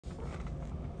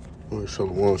Well,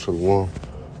 Shalom, shalom.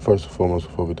 First and foremost,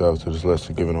 before we dive into this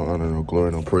lesson, giving no honor, no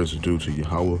glory, no praise is due to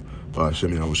Yahweh, by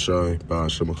Hashem Yahweh Shai, by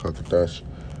Hashem HaKadosh.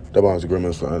 That binds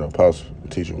agreements for an apostle, the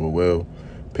teacher will well.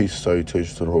 Peace and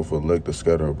salutations to the hopeful elect that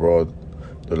scatter abroad,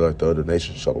 that like the other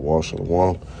nations. Shalom,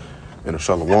 shalom. And a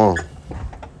shalom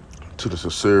to the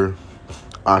sincere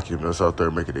occupants out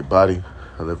there making their body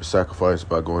a living sacrifice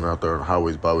by going out there on the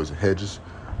highways, byways, and hedges,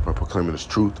 by proclaiming His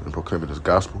truth and proclaiming His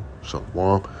gospel.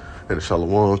 Shalom. And a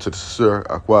shalom to the sincere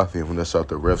Aquathian that's out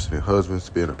there resting in husbands,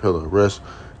 being a pillar of rest.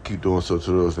 Keep doing so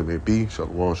to those that may be.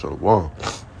 Shalom, shalom.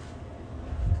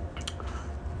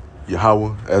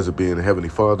 Yahweh, as it being the Heavenly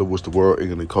Father, which the world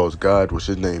English calls God, which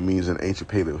His name means in ancient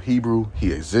Paleo Hebrew,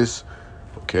 He exists.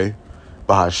 Okay.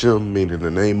 Bahashem, meaning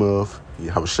the name of.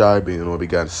 Yahweh Shai, being the only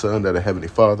begotten Son, that the Heavenly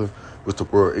Father, which the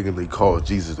world English calls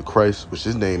Jesus the Christ, which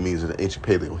His name means in the ancient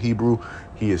Paleo Hebrew,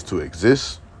 He is to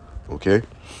exist. Okay.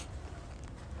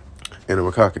 And the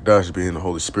Rakakadash being the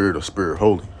Holy Spirit or Spirit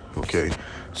Holy. Okay.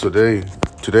 So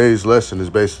today's lesson is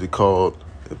basically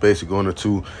going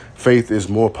into faith is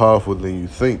more powerful than you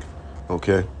think.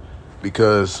 Okay.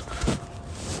 Because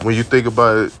when you think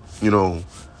about it,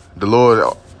 the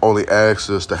Lord only asks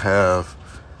us to have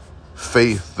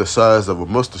faith the size of a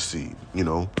mustard seed,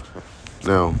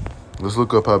 Now, let's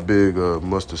look up how big a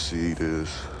mustard seed is.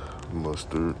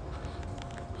 Mustard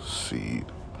seed.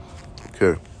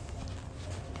 Okay.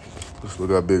 Let's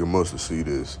look how big a mustard seed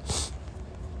is.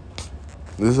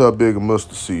 This is how big a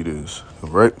mustard seed is, all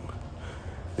right?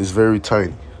 It's very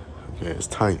tiny, okay? It's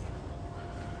tiny.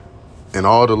 And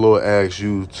all the Lord asks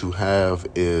you to have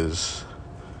is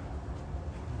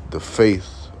the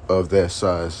faith of that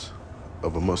size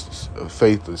of a mustard,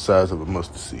 faith the size of a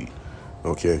mustard seed,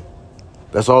 okay?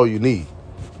 That's all you need,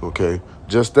 okay?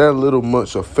 Just that little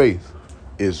much of faith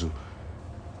is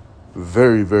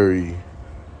very, very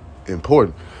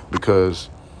important, because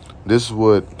this is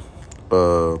what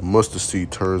mustard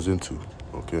seed turns into,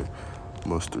 okay?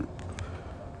 Mustard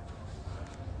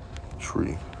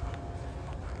tree.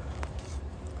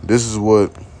 This is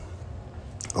what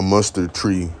a mustard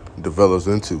tree develops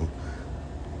into.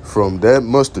 From that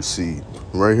mustard seed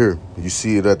right here, you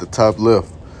see it at the top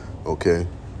left, okay?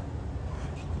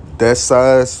 That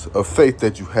size of faith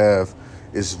that you have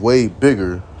is way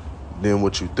bigger than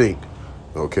what you think,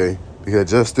 okay?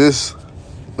 Because just this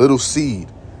little seed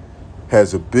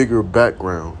has a bigger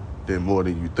background than more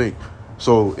than you think.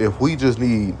 So if we just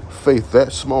need faith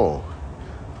that small,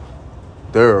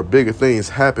 there are bigger things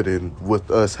happening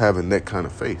with us having that kind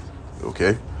of faith,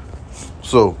 okay?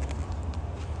 So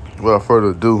without further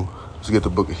ado, let's get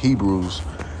the book of Hebrews,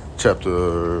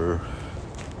 chapter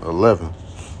 11.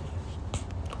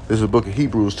 This is the book of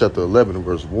Hebrews, chapter 11, and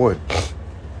verse 1.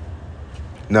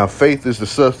 Now faith is the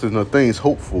substance of things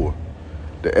hoped for,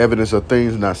 the evidence of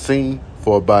things not seen,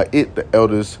 for by it the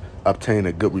elders obtain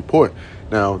a good report.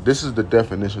 Now, this is the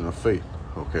definition of faith,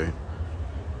 okay?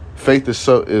 Faith is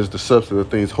the substance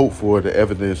of things hoped for, the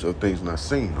evidence of things not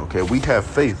seen, okay? We have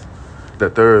faith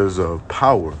that there is a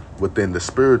power within the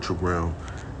spiritual realm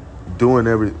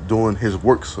doing His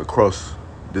works across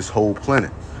this whole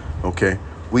planet, okay?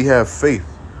 We have faith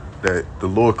that the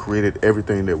Lord created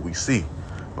everything that we see,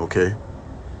 okay?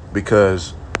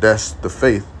 Because that's the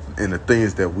faith in the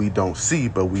things that we don't see,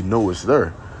 but we know it's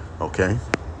there, okay?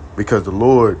 Because the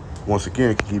Lord, once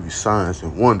again, can give you signs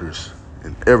and wonders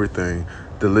and everything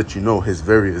to let you know His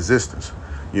very existence.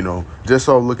 Just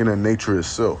all looking at nature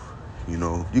itself, you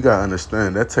got to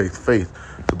understand that takes faith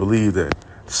to believe that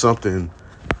something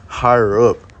higher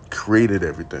up created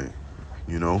everything,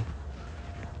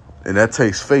 And that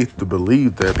takes faith to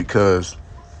believe that, because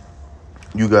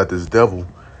you got this devil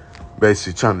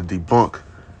basically trying to debunk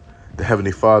the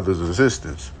Heavenly Father's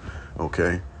existence,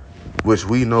 okay? Which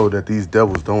we know that these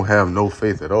devils don't have no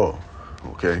faith at all,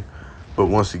 okay? But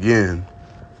once again,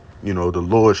 the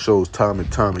Lord shows time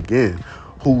and time again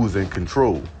who's in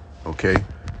control, okay?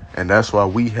 And that's why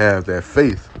we have that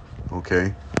faith,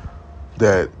 okay?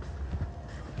 That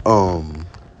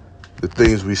the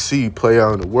things we see play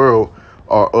out in the world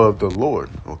are of the Lord,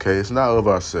 okay? It's not of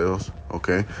ourselves,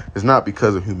 okay? It's not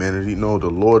because of humanity. No, the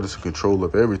Lord is in control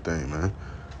of everything, man.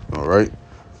 All right.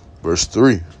 Verse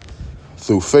 3.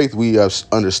 Through faith we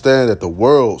understand that the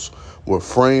worlds were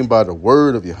framed by the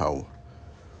word of Yahweh,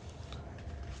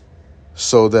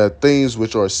 so that things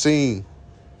which are seen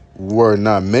were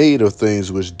not made of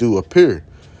things which do appear.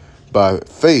 By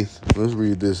faith, let's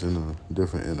read this in a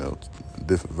different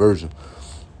version.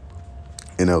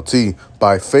 NLT.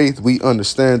 By faith we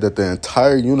understand that the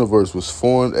entire universe was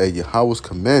formed at Yahweh's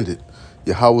command,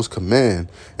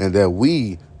 and that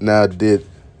we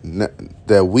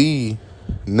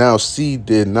Now, seed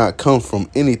did not come from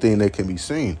anything that can be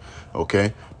seen,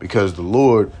 okay? Because the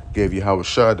Lord gave Yahweh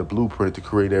Shai the blueprint to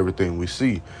create everything we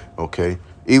see, okay?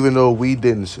 Even though we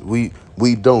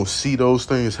don't see those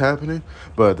things happening,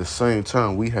 but at the same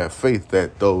time, we have faith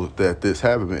that this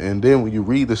happened. And then when you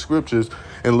read the scriptures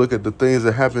and look at the things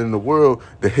that happen in the world,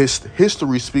 the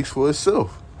history speaks for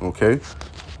itself, okay?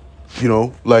 You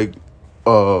know, like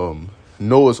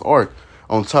Noah's Ark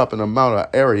on top of the Mount of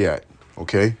Ararat,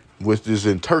 okay, which is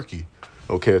in Turkey,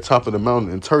 okay, top of the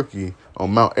mountain in Turkey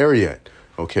on Mount Ararat,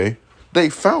 okay. They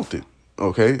found it,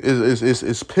 okay.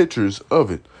 It's pictures of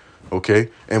it, okay,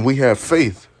 and we have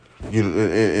faith, you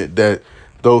know, that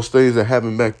those things that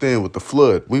happened back then with the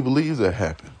flood, we believe that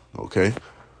happened, okay.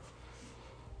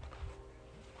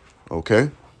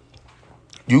 Okay,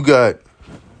 you got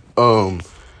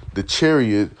the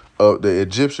chariot of the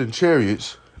Egyptian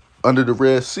chariots under the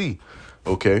Red Sea,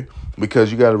 okay?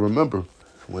 Because you got to remember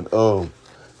when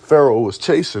Pharaoh was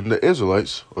chasing the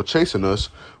Israelites or chasing us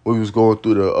when we was going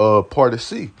through the part of the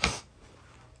sea,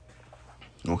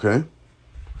 okay?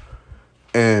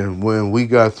 And when we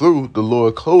got through, the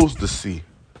Lord closed the sea,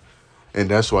 and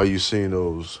that's why you're seeing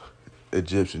those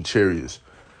Egyptian chariots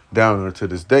down there to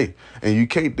this day. And you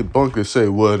can't debunk and say,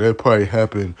 well, that probably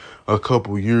happened a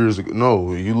couple years ago.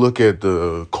 No, you look at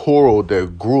the coral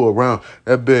that grew around,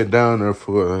 that been down there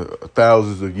for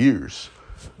thousands of years.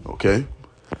 Okay?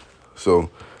 So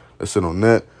that's it on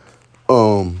that.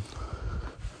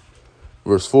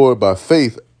 Verse 4, by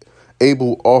faith,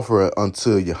 Abel offered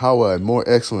unto Yahweh a more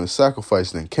excellent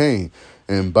sacrifice than Cain,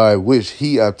 and by which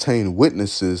he obtained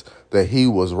witnesses that he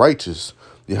was righteous,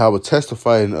 Yahweh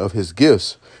testifying of his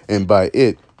gifts, and by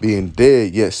it being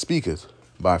dead yet speaketh.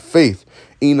 By faith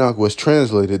Enoch was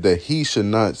translated that he should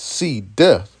not see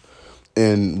death,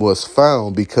 and was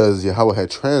found because Yahweh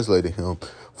had translated him.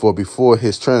 For before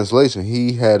his translation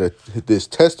he had this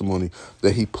testimony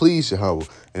that he pleased Yahweh,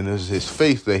 and this is his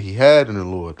faith that he had in the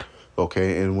Lord.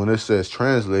 Okay, and when it says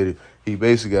translated, he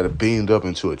basically got beamed up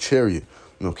into a chariot.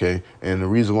 Okay, and the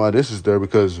reason why this is there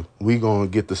because we gonna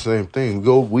get the same thing.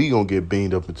 We gonna get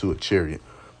beamed up into a chariot.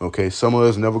 Okay, some of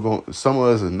us are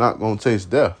not gonna taste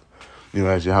death. You know,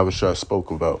 as Yahweh Shai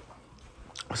spoke about.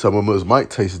 Some of us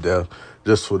might taste death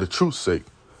just for the truth's sake.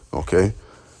 Okay,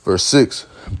 verse 6.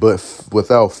 But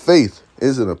without faith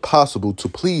is it impossible to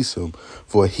please him.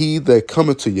 For he that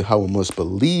cometh to Yahweh must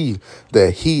believe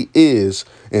that he is,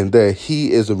 and that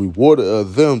he is a rewarder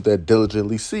of them that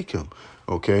diligently seek him.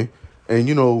 Okay. And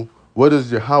you know, what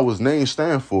does Yahweh's name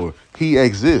stand for? He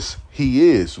exists. He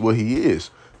is what he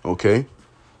is. Okay.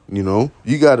 You know,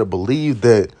 you got to believe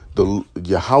that the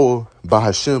Yahweh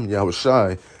Bahashem Yahweh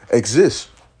Shai exists.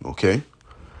 Okay.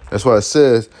 That's why it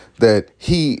says that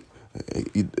he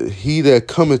that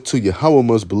cometh to Yahweh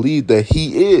must believe that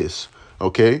he is.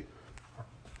 Okay.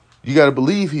 You got to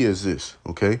believe he exists.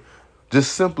 Okay.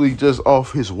 Just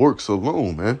off his works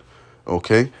alone, man.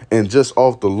 Okay. And just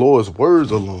off the Lord's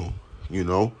words alone, you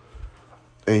know.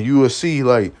 And you will see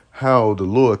like how the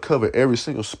Lord covered every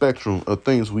single spectrum of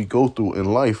things we go through in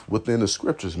life within the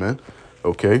scriptures, man.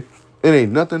 Okay. It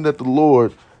ain't nothing that the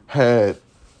Lord had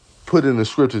put in the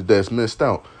scriptures that's missed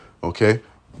out. Okay.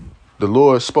 The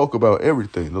Lord spoke about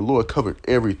everything. The Lord covered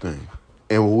everything.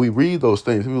 And when we read those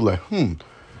things, we were like, And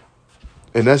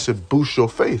that should boost your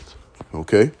faith.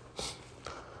 Okay.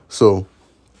 So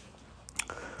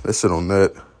let's sit on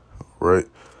that. Right.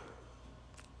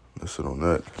 Let's sit on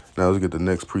that. Now let's get the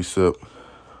next precept.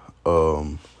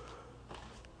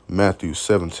 Matthew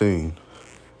 17.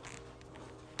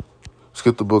 Let's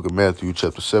get the book of Matthew,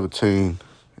 chapter 17,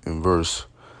 and verse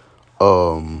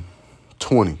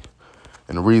 20.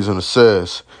 And the reason it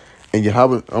says, and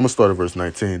Yahweh, I'm going to start at verse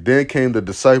 19. Then came the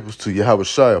disciples to Yahweh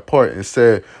Shai apart and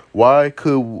said, why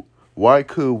could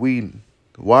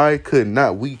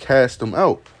not we cast them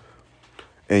out?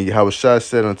 And Yahweh Shai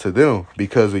said unto them,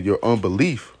 because of your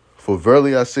unbelief. For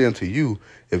verily I say unto you,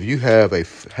 if you have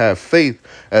faith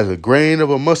as a grain of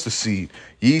a mustard seed,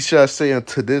 ye shall say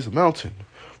unto this mountain,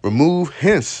 remove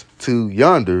hence to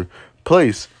yonder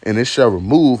place, and it shall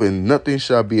remove, and nothing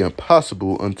shall be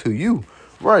impossible unto you.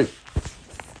 Right.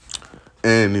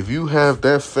 And if you have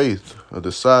that faith of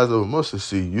the size of a mustard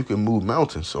seed, you can move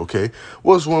mountains. Okay.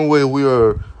 What's one way we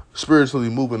are spiritually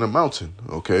moving a mountain?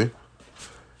 Okay.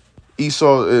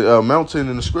 Esau, a mountain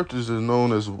in the scriptures is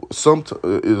known as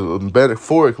is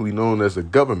metaphorically known as a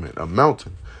government, a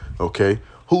mountain. Okay.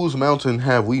 Whose mountain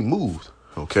have we moved?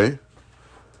 Okay.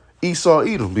 Esau,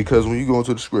 Edom, because when you go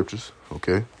into the scriptures,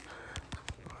 okay.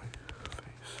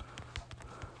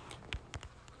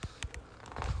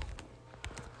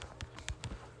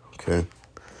 Okay.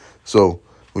 So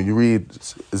when you read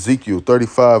Ezekiel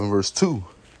 35 and verse 2,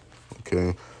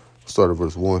 Okay, start at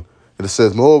verse 1. And it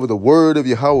says, moreover, the word of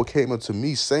Yahweh came unto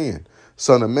me, saying,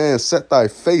 Son of man, set thy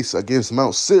face against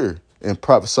Mount Seir, and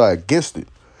prophesy against it.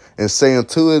 And say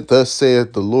unto it, thus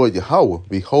saith the Lord Yahweh,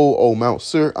 behold, O Mount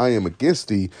Seir, I am against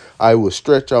thee. I will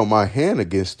stretch out my hand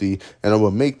against thee, and I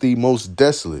will make thee most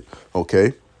desolate.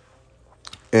 Okay.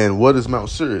 And what is Mount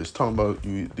Seir? It's talking about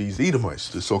these Edomites,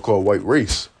 the so-called white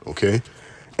race. Okay.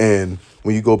 And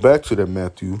when you go back to that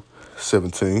Matthew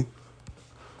 17,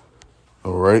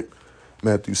 all right,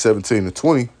 Matthew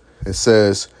 17:20, it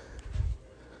says,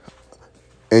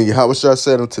 and Yahweh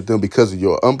said unto them, because of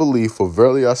your unbelief, for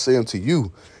verily I say unto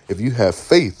you, if you have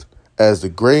faith as the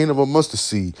grain of a mustard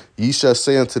seed, ye shall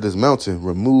say unto this mountain,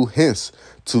 remove hence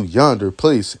to yonder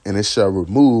place, and it shall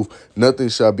remove, nothing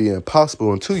shall be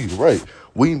impossible unto you. Right.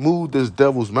 We move this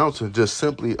devil's mountain just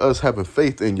simply us having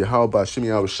faith in Yahweh Ba'Shem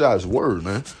Yahushai's word,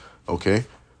 man. Okay.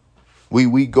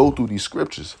 We go through these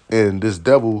scriptures, and this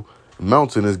devil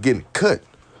mountain is getting cut.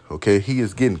 Okay, he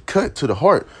is getting cut to the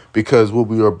heart because what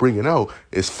we are bringing out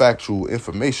is factual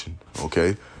information.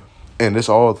 Okay, and it's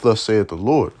all thus saith the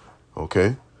Lord.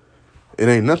 Okay, it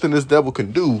ain't nothing this devil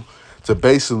can do to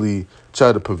basically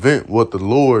try to prevent what the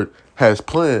Lord has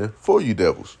planned for you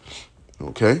devils.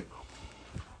 Okay,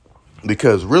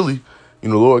 because really, the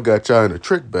Lord got y'all in a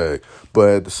trick bag, but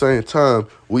at the same time,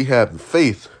 we have the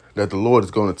faith that the Lord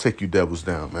is going to take you devils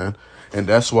down, man. And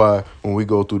that's why when we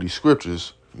go through these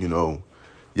scriptures,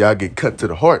 y'all get cut to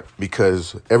the heart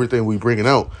because everything we bringing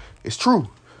out is true.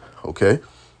 Okay.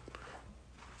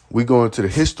 We go into the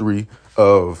history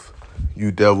of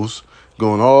you devils,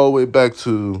 going all the way back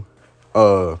to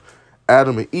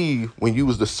Adam and Eve when you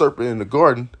was the serpent in the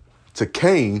garden, to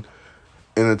Cain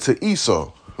and to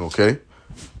Esau. Okay.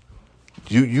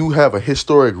 You have a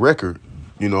historic record,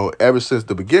 ever since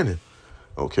the beginning.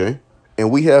 Okay. And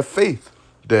we have faith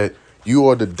that you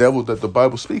are the devil that the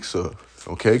Bible speaks of.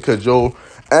 Okay, because your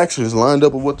actions lined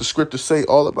up with what the scriptures say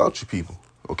all about you people.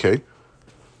 Okay.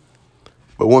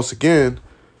 But once again,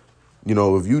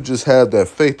 if you just have that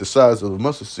faith the size of a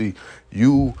mustard seed,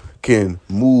 you can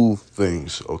move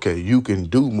things. Okay. You can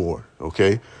do more.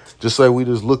 Okay. Just like we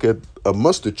just look at a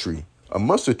mustard tree. A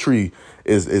mustard tree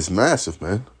is massive,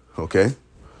 man. Okay.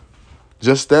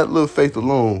 Just that little faith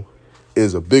alone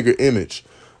is a bigger image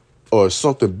or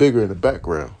something bigger in the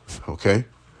background. Okay.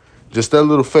 Just that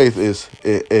little faith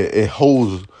it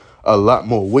holds a lot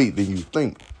more weight than you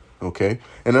think. Okay.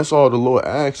 And that's all the Lord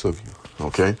asks of you.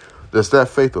 Okay. That's that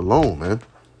faith alone, man.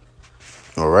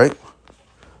 All right.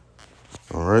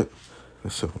 All right.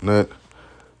 Let's on that.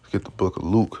 Let's get the book of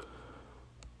Luke.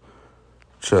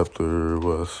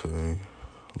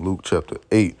 Luke chapter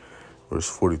 8, verse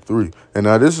 43. And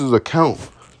now this is a count,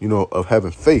 of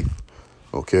having faith.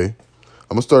 Okay.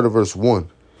 I'm going to start at verse 1.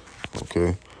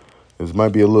 Okay. This might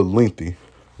be a little lengthy,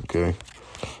 okay?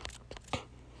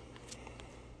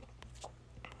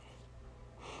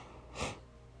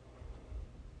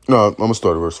 No, I'm going to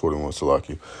start at verse 41,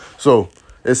 Salaki. So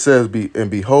it says,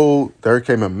 and behold, there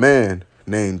came a man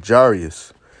named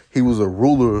Jairus. He was a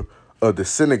ruler of the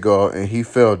synagogue, and he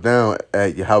fell down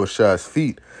at Yahushua's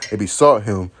feet and besought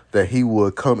him that he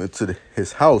would come into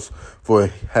his house, for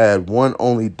he had one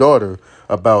only daughter,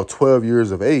 about 12 years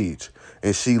of age,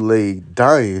 and she lay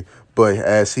dying. But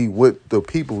as he with the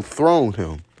people throned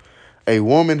him, a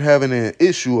woman having an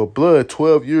issue of blood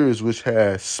 12 years, which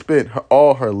had spent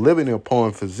all her living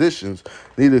upon physicians,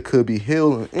 neither could be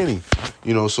healed in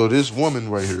any. So this woman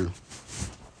right here,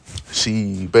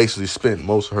 she basically spent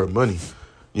most of her money,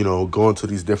 going to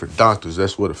these different doctors.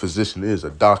 That's what a physician is, a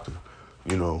doctor,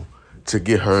 to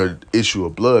get her issue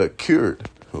of blood cured.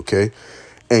 Okay.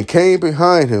 And came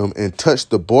behind him and touched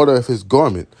the border of his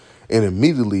garment. And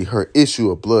immediately her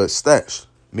issue of blood stopped,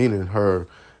 meaning her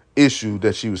issue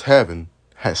that she was having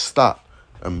had stopped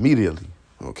immediately.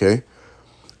 Okay.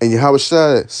 And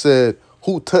Yahushua said,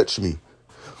 who touched me?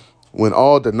 When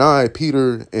all denied,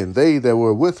 Peter and they that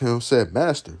were with him said,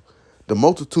 Master, the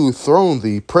multitude thrown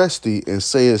thee, pressed thee, and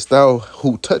sayest thou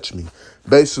who touched me?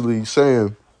 Basically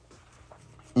saying,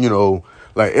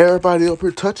 like everybody up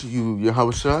here touching you,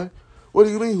 Yahushua. What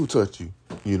do you mean who touched you?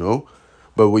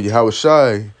 But what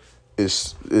Yahushua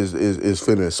is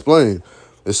finna explain.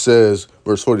 It says,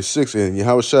 verse 46, and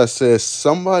Yahushua says,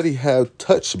 somebody have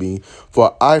touched me,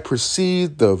 for I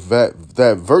perceive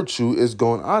that virtue is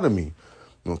gone out of me.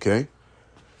 Okay.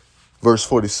 Verse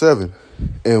 47,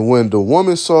 and when the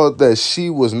woman saw that she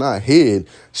was not hid,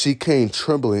 she came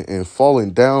trembling and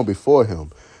falling down before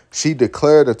him. She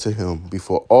declared unto him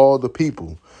before all the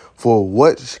people for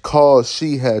what cause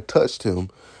she had touched him,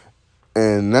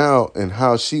 and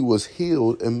how she was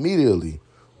healed immediately.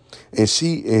 And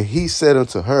he said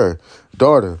unto her,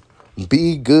 Daughter,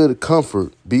 Be of good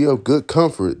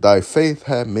comfort. Thy faith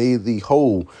hath made thee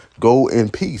whole. Go in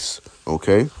peace.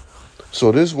 Okay.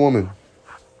 So this woman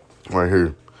right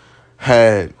here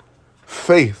had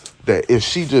faith that if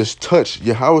she just touched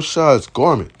Yahushua's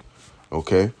garment,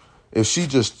 okay, if she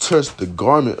just touched the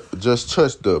garment, just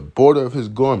touched the border of his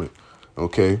garment,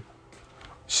 okay,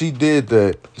 she did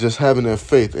that just having that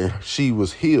faith, and she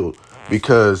was healed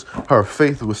because her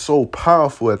faith was so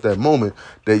powerful at that moment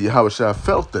that Yahushua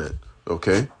felt that,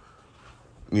 okay,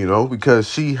 you know, because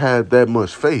she had that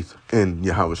much faith in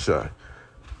Yahushua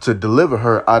to deliver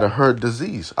her out of her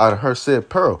disease, out of her said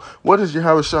peril. What does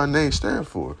Yahushua's name stand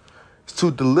for? It's to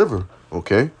deliver,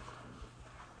 okay?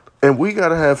 And we got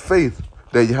to have faith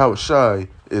that Yahushua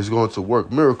is going to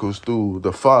work miracles through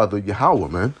the Father, Yahweh,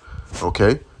 man,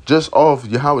 okay? Just off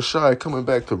Yahushua coming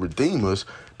back to redeem us,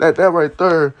 that right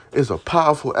there is a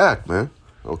powerful act, man,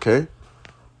 okay?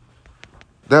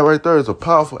 That right there is a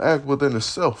powerful act within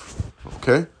itself,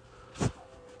 okay?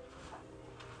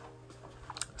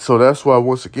 So that's why,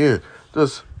 once again,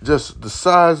 just the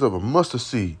size of a mustard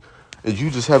seed, and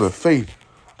you just having faith,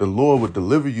 the Lord would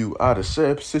deliver you out of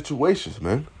sad situations,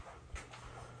 man.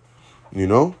 You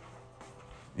know,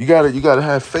 you gotta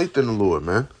have faith in the Lord,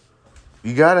 man.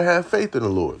 You gotta have faith in the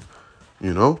Lord,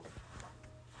 you know,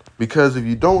 because if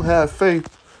you don't have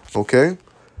faith, okay,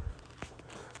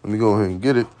 let me go ahead and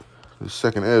get it. The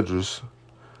second Esdras,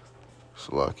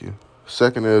 Salakia,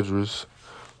 second Esdras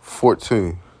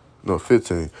 15.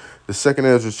 The second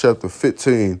Esdras chapter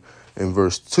 15 and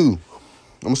verse 2. I'm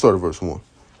going to start at verse 1.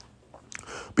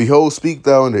 Behold, speak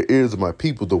thou in the ears of my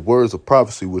people the words of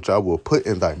prophecy which I will put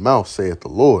in thy mouth, saith the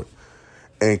Lord,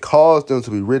 and cause them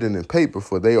to be written in paper,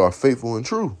 for they are faithful and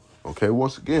true. Okay,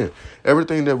 once again,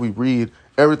 everything that we read,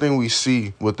 everything we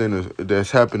see within that's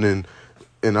happening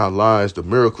in our lives, the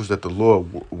miracles that the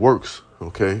Lord works,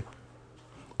 okay,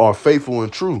 are faithful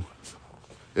and true.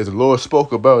 As the Lord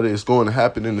spoke about it, it's going to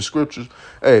happen in the scriptures.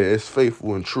 Hey, it's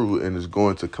faithful and true, and it's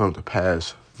going to come to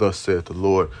pass. Thus saith the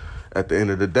Lord at the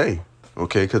end of the day.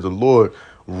 Okay, because the Lord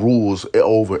rules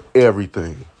over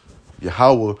everything.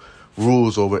 Yahweh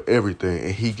rules over everything,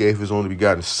 and he gave his only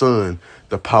begotten son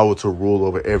the power to rule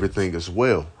over everything as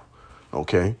well.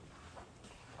 Okay.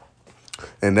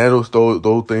 And those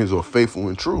things are faithful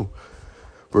and true.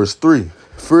 Verse 3,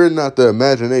 fear not the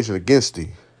imagination against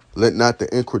thee. Let not the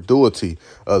incredulity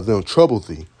of them trouble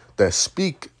thee that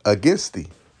speak against thee.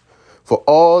 For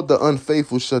all the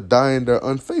unfaithful shall die in their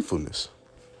unfaithfulness.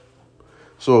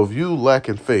 So if you lack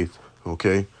in faith,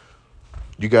 okay,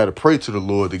 you got to pray to the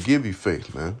Lord to give you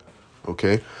faith, man.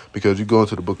 Okay, because you go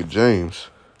into the book of James,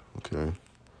 okay,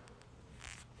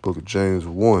 book of James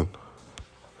 1.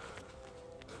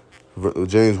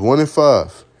 James 1 and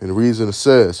 5. And the reason it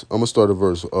says, I'm going to start at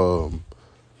verse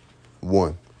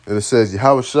 1. And it says,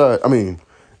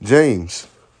 James,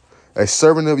 a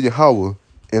servant of Yahweh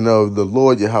and of the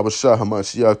Lord Yahushua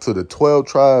HaMashiach, to the 12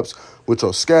 tribes which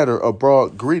are scattered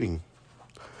abroad, greeting.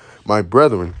 My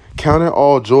brethren, count it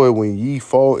all joy when ye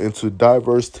fall into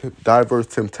diverse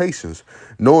temptations,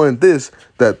 knowing this,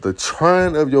 that the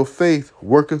trying of your faith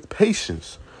worketh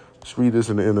patience. Let's read this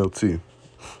in the NLT.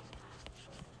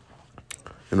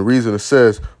 And the reason it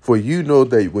says, for you know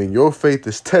that when your faith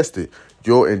is tested,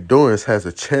 your endurance has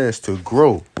a chance to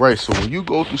grow. Right. So when you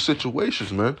go through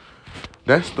situations, man,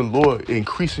 that's the Lord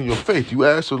increasing your faith. You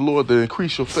ask the Lord to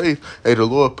increase your faith. Hey, the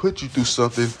Lord put you through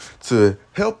something to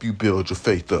help you build your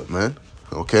faith up, man.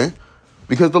 Okay.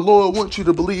 Because the Lord wants you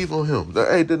to believe on him.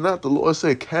 Hey, did not the Lord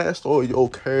say, cast all your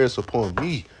cares upon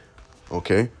me?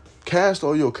 Okay. Cast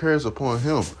all your cares upon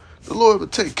him. The Lord will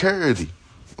take care of thee.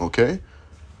 Okay.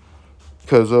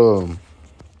 Because I'm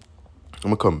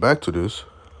going to come back to this.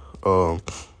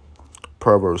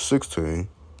 Proverbs 16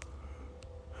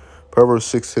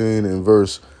 and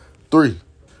verse 3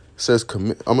 says,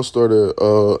 I'm going to start at,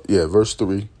 verse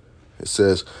 3. It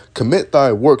says, commit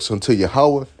thy works unto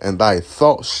Yahweh, and thy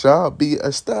thoughts shall be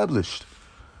established.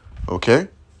 Okay.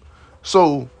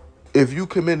 So if you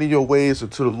committing your ways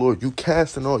unto the Lord, you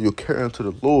casting all your care unto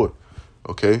the Lord.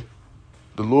 Okay.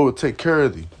 The Lord will take care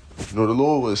of thee. You know, the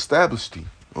Lord will establish thee,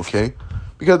 okay?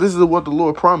 Because this is what the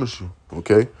Lord promised you,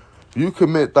 okay? You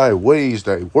commit thy ways,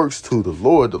 thy works to the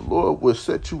Lord will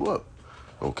set you up,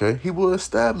 okay? He will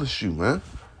establish you, man.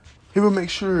 He will make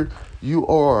sure you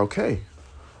are okay.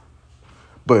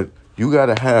 But you got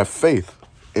to have faith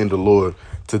in the Lord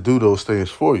to do those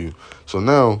things for you. So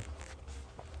now,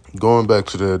 going back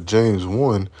to the James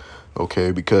 1,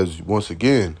 okay, because once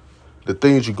again, the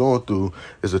things you're going through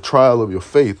is a trial of your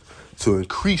faith to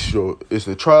increase it's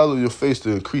the trial of your faith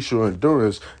to increase your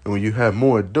endurance. And when you have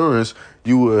more endurance,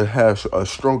 you will have a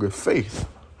stronger faith.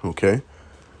 Okay.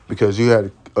 because you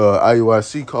had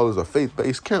IUIC call us a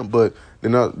faith-based camp, but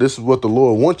this is what the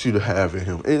Lord wants you to have in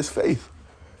him, is faith.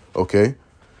 Okay.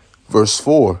 Verse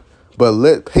 4, but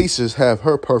let patience have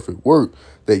her perfect work,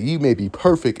 that ye may be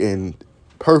perfect and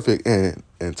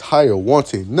entire,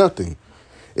 wanting nothing.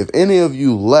 If any of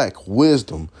you lack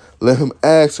wisdom, let him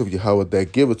ask of Yahweh,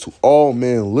 that giveth to all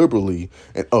men liberally,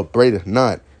 and upbraideth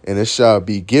not, and it shall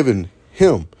be given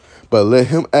him. But let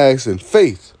him ask in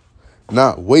faith,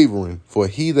 not wavering, for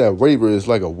he that wavereth is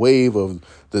like a wave of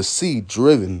the sea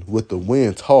driven with the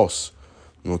wind tossed.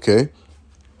 Okay?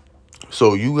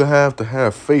 So you have to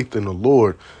have faith in the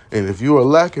Lord. And if you are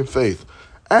lacking faith,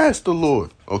 ask the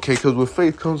Lord. Okay? Because with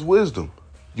faith comes wisdom.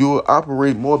 You will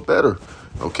operate more better.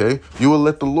 Okay? You will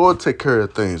let the Lord take care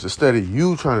of things instead of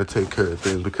you trying to take care of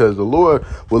things, because the Lord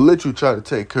will let you try to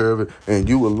take care of it and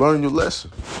you will learn your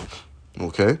lesson.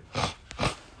 Okay?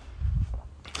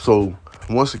 So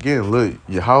once again, look,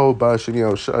 Yahweh Ba'Shem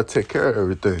Yahushua take care of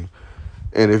everything.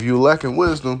 And if you're lacking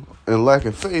wisdom and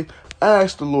lacking faith,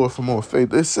 ask the Lord for more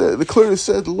faith. It clearly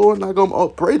said the Lord not going to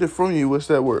upbraid it from you. What's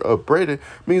that word? Upbraid it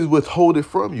means withhold it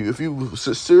from you. If you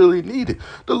sincerely need it,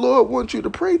 the Lord wants you to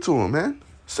pray to him, man.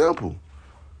 Simple.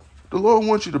 The Lord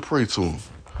wants you to pray to him.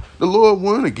 The Lord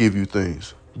want to give you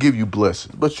things, give you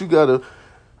blessings. But you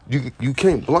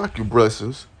can't block your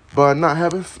blessings by not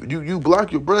having, you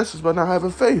block your blessings by not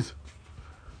having faith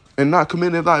and not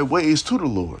committing thy ways to the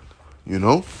Lord, you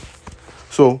know?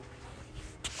 So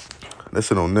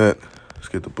that's it on that. Let's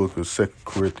get the book of 2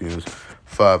 Corinthians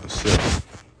 5 and 7.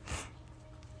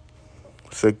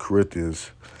 2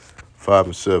 Corinthians 5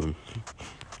 and 7.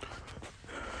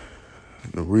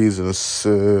 The reason it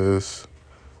says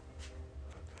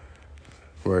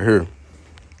right here.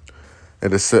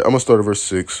 And it said, I'm going to start at verse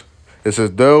 6. It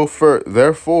says,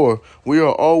 therefore, we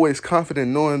are always confident,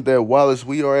 knowing that whilst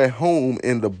we are at home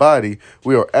in the body,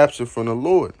 we are absent from the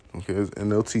Lord. Okay,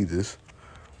 NLT this.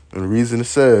 And the reason it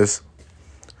says,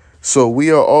 so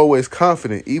we are always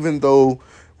confident, even though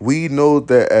we know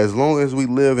that as long as we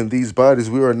live in these bodies,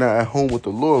 we are not at home with the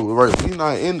Lord. Right? We're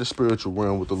not in the spiritual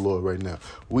realm with the Lord right now.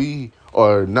 We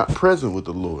are not present with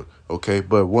the Lord. Okay,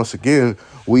 but once again,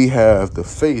 we have the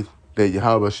faith that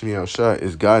Yahweh Ba'Shem Yahushua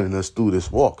is guiding us through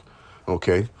this walk.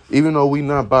 Okay, even though we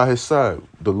not by his side,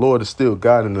 the Lord is still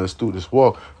guiding us through this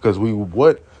walk, because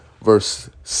verse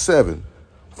 7,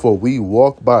 for we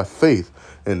walk by faith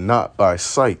and not by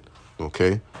sight.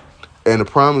 Okay, and the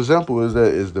prime example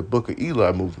is the Book of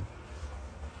Eli movie.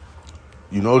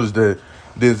 You notice that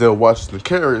Denzel Washington's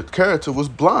character was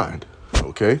blind.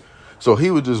 Okay, so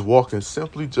he was just walking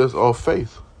simply just off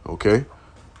faith. Okay,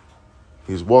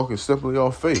 he's walking simply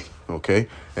off faith. Okay,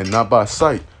 and not by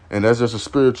sight. And that's just a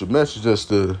spiritual message, just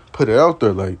to put it out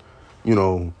there, like, you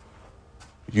know,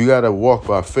 you got to walk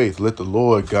by faith. Let the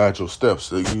Lord guide your steps.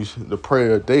 The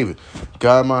prayer of David,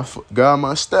 guide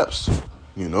my steps,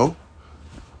 you know,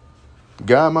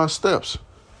 guide my steps,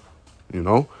 you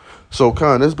know. So,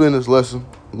 that's been this lesson.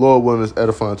 Lord willing, is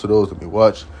edifying to those that may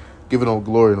watch. Give it all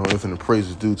glory and all infinite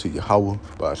praises due to Yahweh,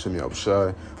 Ba'Shem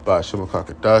Yahushua, Ba'Shem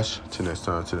HaKakadash. Till next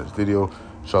time, till next video.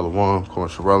 Shalom, Corn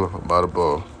Sharala, I'm out of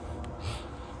ball.